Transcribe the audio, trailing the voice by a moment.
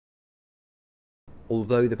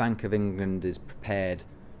although the Bank of England is prepared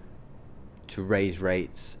to raise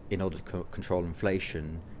rates in order to control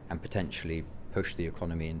inflation and potentially push the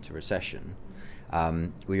economy into recession,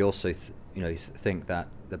 we also think that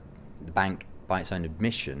the bank, by its own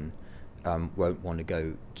admission, won't want to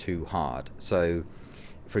go too hard. So,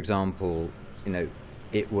 for example, they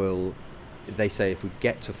say if we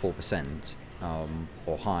get to 4%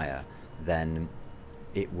 or higher, then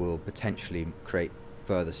it will potentially create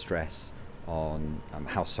further stress on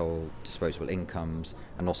household disposable incomes,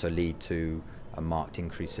 and also lead to a marked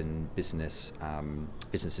increase in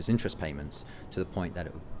businesses' interest payments, to the point that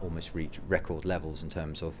it will almost reach record levels in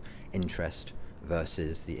terms of interest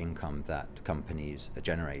versus the income that companies are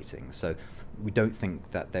generating. So we don't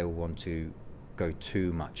think that they'll want to go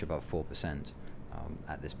too much above 4%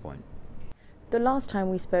 at this point. The last time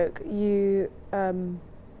we spoke, you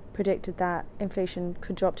predicted that inflation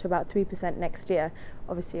could drop to about 3% next year.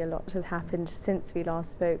 Obviously, a lot has happened since we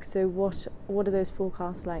last spoke. So what are those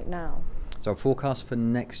forecasts like now? So our forecasts for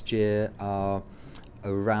next year are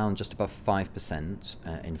around just above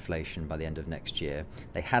 5% inflation by the end of next year.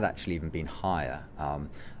 They had actually even been higher, and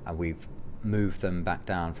we've moved them back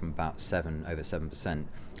down from about over 7%,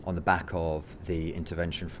 on the back of the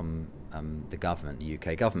intervention from the government, the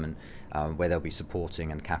UK government, where they'll be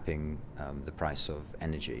supporting and capping the price of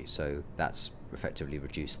energy. So that's effectively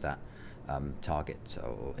reduced that target,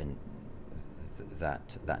 or in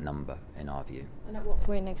that number, in our view. And at what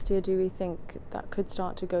point next year do we think that could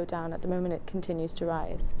start to go down? At the moment it continues to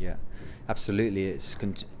rise. Yeah, absolutely, it's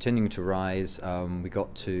continuing to rise. We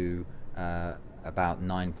got to about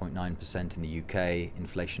 9.9% in the UK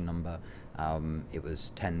inflation number. It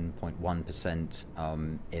was 10.1%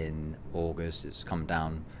 in August. It's come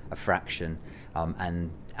down a fraction, and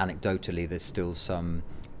anecdotally there's still some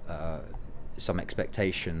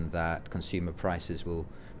expectation that consumer prices will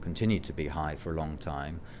continue to be high for a long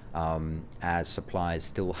time, as suppliers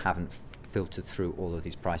still haven't filtered through all of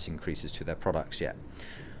these price increases to their products yet.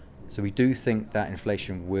 So we do think that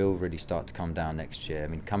inflation will really start to come down next year. I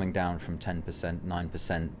mean, coming down from 10%,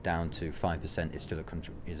 9% down to 5% is still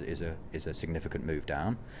is a significant move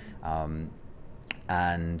down.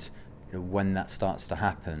 And when that starts to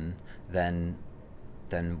happen, then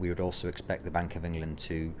we would also expect the Bank of England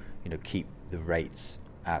to keep the rates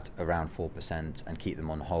at around 4% and keep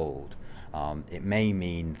them on hold. It may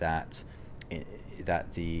mean that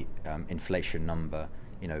the inflation number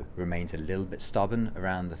remains a little bit stubborn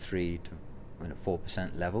around the 3 to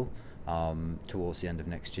 4% level towards the end of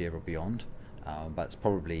next year or beyond. But it's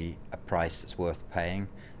probably a price that's worth paying,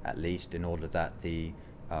 at least, in order that the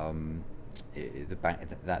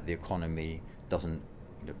economy doesn't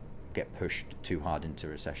get pushed too hard into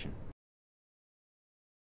recession.